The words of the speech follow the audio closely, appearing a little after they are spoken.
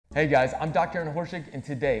Hey guys, I'm Dr. Aaron Horschig, and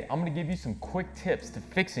today I'm going to give you some quick tips to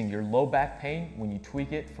fixing your low back pain when you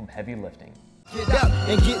tweak it from heavy lifting. Get up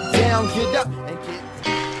and get down, get up and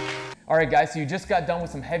get. Alright guys, so you just got done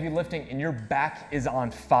with some heavy lifting and your back is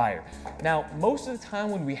on fire. Now, most of the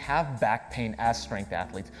time when we have back pain as strength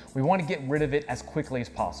athletes, we want to get rid of it as quickly as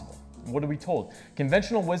possible. What are we told?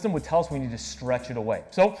 Conventional wisdom would tell us we need to stretch it away.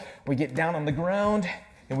 So we get down on the ground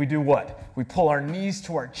and we do what? We pull our knees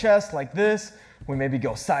to our chest like this. We maybe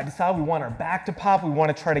go side to side. We want our back to pop. We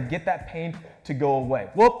want to try to get that pain to go away.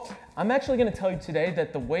 Well, I'm actually going to tell you today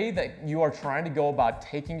that the way that you are trying to go about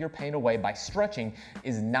taking your pain away by stretching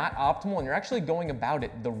is not optimal, and you're actually going about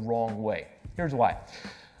it the wrong way. Here's why.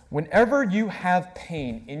 Whenever you have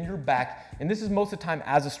pain in your back, and this is most of the time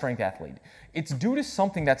as a strength athlete, it's due to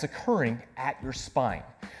something that's occurring at your spine.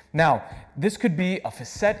 Now, this could be a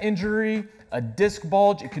facet injury, a disc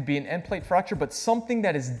bulge, it could be an end plate fracture, but something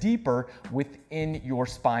that is deeper within your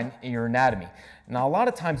spine, in your anatomy. Now, a lot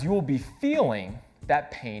of times you will be feeling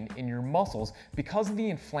that pain in your muscles because of the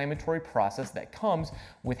inflammatory process that comes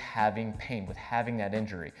with having pain, with having that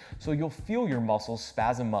injury. So you'll feel your muscles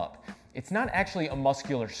spasm up. It's not actually a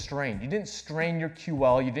muscular strain. You didn't strain your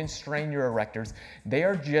QL, you didn't strain your erectors. They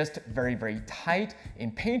are just very, very tight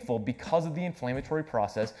and painful because of the inflammatory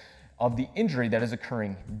process of the injury that is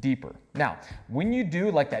occurring deeper. Now, when you do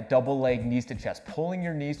like that double leg knees to chest, pulling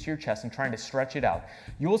your knees to your chest and trying to stretch it out,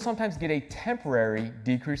 you will sometimes get a temporary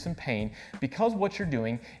decrease in pain because what you're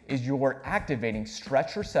doing is you're activating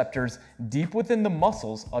stretch receptors deep within the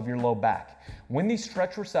muscles of your low back. When these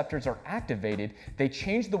stretch receptors are activated, they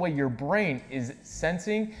change the way your brain is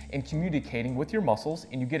sensing and communicating with your muscles,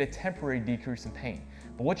 and you get a temporary decrease in pain.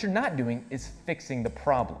 But what you're not doing is fixing the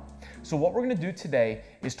problem. So what we're going to do today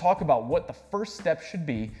is talk about what the first step should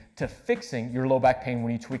be to fixing your low back pain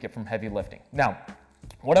when you tweak it from heavy lifting. Now,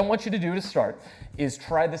 what I want you to do to start is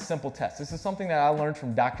try this simple test. This is something that I learned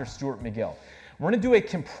from Dr. Stuart McGill. We're going to do a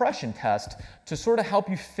compression test to sort of help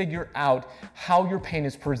you figure out how your pain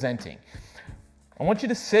is presenting. I want you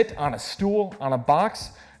to sit on a stool, on a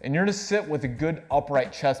box, and you're going to sit with a good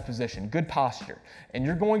upright chest position, good posture. And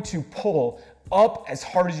you're going to pull up as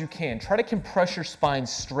hard as you can. Try to compress your spine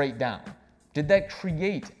straight down. Did that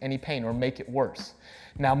create any pain or make it worse?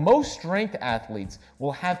 Now, most strength athletes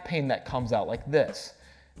will have pain that comes out like this.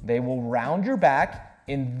 They will round your back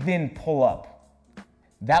and then pull up.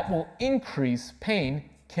 That will increase pain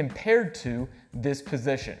compared to this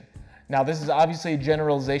position. Now, this is obviously a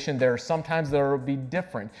generalization. Sometimes there will be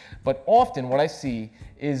different, but often what I see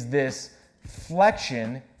is this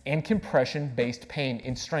flexion and compression-based pain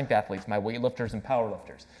in strength athletes, my weightlifters and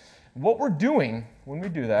powerlifters. What we're doing when we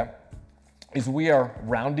do that is we are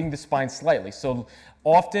rounding the spine slightly. So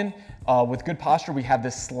often with good posture, we have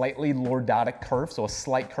this slightly lordotic curve, so a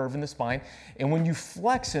slight curve in the spine. And when you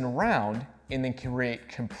flex and round and then create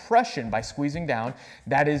compression by squeezing down,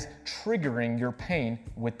 that is triggering your pain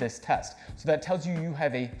with this test. So that tells you you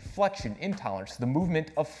have a flexion intolerance. The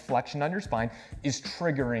movement of flexion on your spine is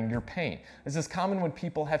triggering your pain. This is common when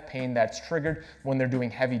people have pain that's triggered when they're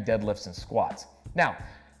doing heavy deadlifts and squats. Now,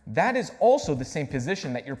 that is also the same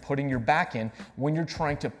position that you're putting your back in when you're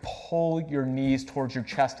trying to pull your knees towards your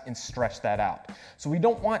chest and stretch that out. So we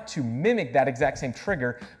don't want to mimic that exact same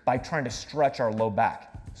trigger by trying to stretch our low back.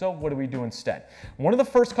 So what do we do instead? One of the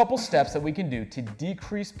first couple steps that we can do to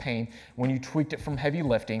decrease pain when you tweaked it from heavy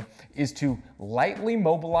lifting is to lightly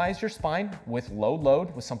mobilize your spine with low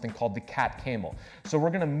load with something called the cat camel. So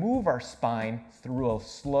we're going to move our spine through a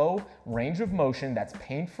slow range of motion that's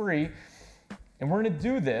pain-free, and we're going to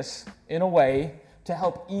do this in a way to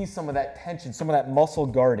help ease some of that tension, some of that muscle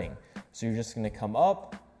guarding. So you're just going to come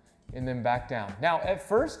up and then back down. Now, at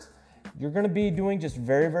first, you're going to be doing just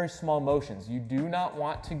very, very small motions. You do not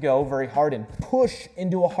want to go very hard and push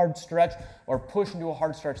into a hard stretch or push into a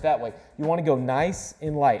hard stretch that way. You want to go nice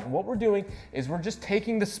and light. And what we're doing is we're just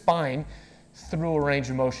taking the spine through a range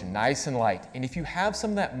of motion, nice and light. And if you have some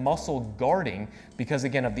of that muscle guarding, because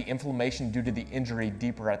again of the inflammation due to the injury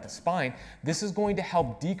deeper at the spine, this is going to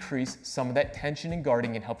help decrease some of that tension and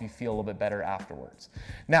guarding and help you feel a little bit better afterwards.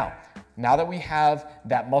 Now that we have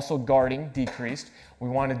that muscle guarding decreased, we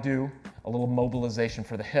want to do a little mobilization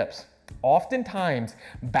for the hips. Oftentimes,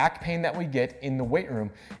 back pain that we get in the weight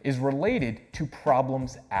room is related to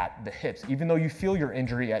problems at the hips. Even though you feel your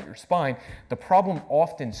injury at your spine, the problem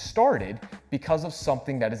often started because of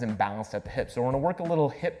something that is imbalanced at the hip. So we're going to work a little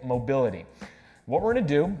hip mobility. What we're going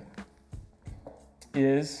to do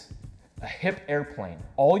is a hip airplane.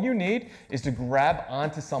 All you need is to grab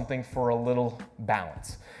onto something for a little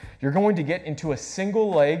balance. You're going to get into a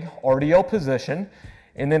single leg RDL position,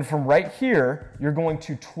 and then from right here, you're going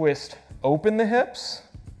to twist open the hips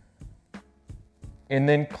and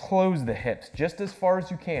then close the hips just as far as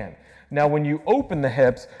you can. Now, when you open the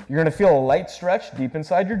hips, you're gonna feel a light stretch deep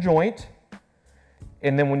inside your joint.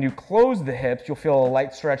 And then when you close the hips, you'll feel a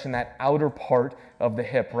light stretch in that outer part of the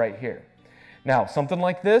hip right here. Now, something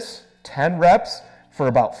like this, 10 reps for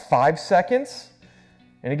about 5 seconds.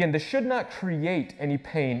 And again, this should not create any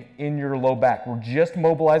pain in your low back. We're just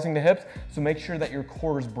mobilizing the hips, so make sure that your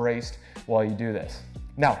core is braced while you do this.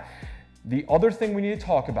 Now, the other thing we need to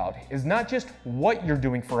talk about is not just what you're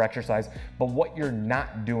doing for exercise, but what you're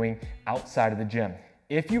not doing outside of the gym.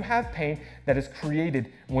 If you have pain that is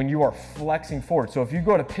created when you are flexing forward, so if you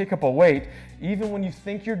go to pick up a weight, even when you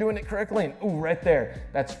think you're doing it correctly, and ooh, right there,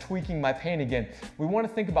 that's tweaking my pain again, we want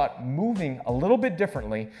to think about moving a little bit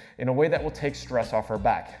differently in a way that will take stress off our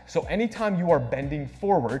back. So anytime you are bending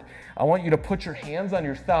forward, I want you to put your hands on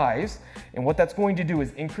your thighs, and what that's going to do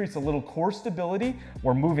is increase a little core stability.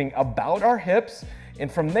 We're moving about our hips,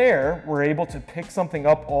 and from there, we're able to pick something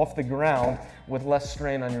up off the ground with less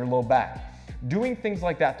strain on your low back. Doing things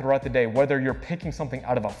like that throughout the day, whether you're picking something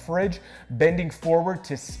out of a fridge, bending forward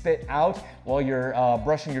to spit out while you're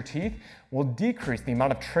brushing your teeth, will decrease the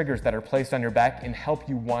amount of triggers that are placed on your back and help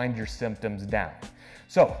you wind your symptoms down.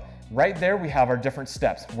 So right there, we have our different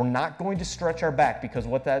steps. We're not going to stretch our back because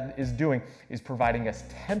what that is doing is providing us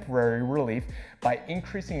temporary relief by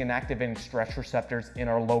increasing and activating stretch receptors in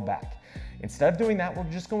our low back. Instead of doing that, we're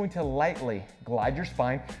just going to lightly glide your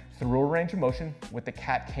spine through a range of motion with the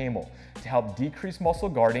cat camel to help decrease muscle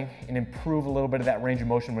guarding and improve a little bit of that range of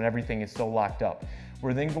motion when everything is so locked up.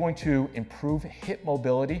 We're then going to improve hip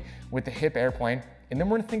mobility with the hip airplane, and then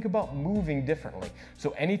we're gonna think about moving differently.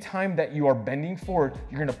 So anytime that you are bending forward,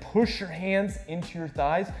 you're gonna push your hands into your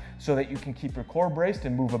thighs so that you can keep your core braced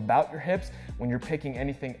and move about your hips when you're picking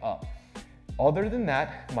anything up. Other than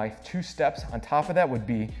that, my 2 steps on top of that would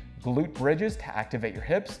be glute bridges to activate your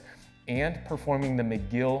hips, and performing the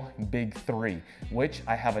McGill Big 3, which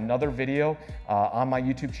I have another video on my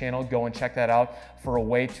YouTube channel. Go and check that out for a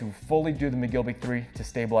way to fully do the McGill Big 3 to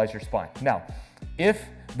stabilize your spine. Now, if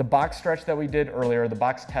the box stretch that we did earlier, the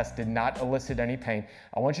box test, did not elicit any pain,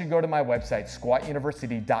 I want you to go to my website,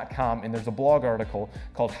 SquatUniversity.com, and there's a blog article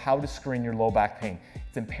called How to Screen Your Low Back Pain.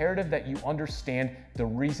 It's imperative that you understand the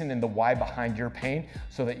reason and the why behind your pain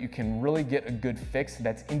so that you can really get a good fix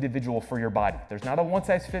that's individual for your body. There's not a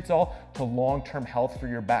one-size-fits-all to long-term health for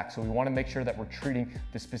your back, so we want to make sure that we're treating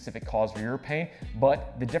the specific cause for your pain,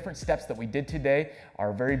 but the different steps that we did today are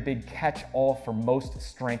a very big catch-all for most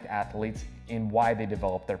strength athletes in why they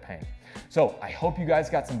develop their pain. So I hope you guys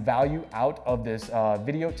got some value out of this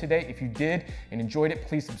video today. If you did and enjoyed it,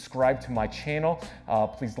 please subscribe to my channel.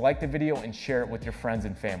 Please like the video and share it with your friends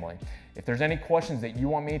and family. If there's any questions that you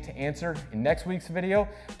want me to answer in next week's video,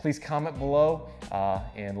 please comment below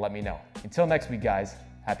and let me know. Until next week, guys,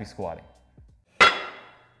 happy squatting.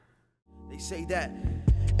 They say that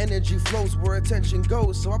energy flows where attention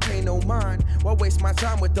goes, so I pay no mind. Why waste my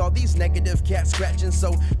time with all these negative cats scratching?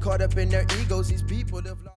 So caught up in their egos, these people have lost.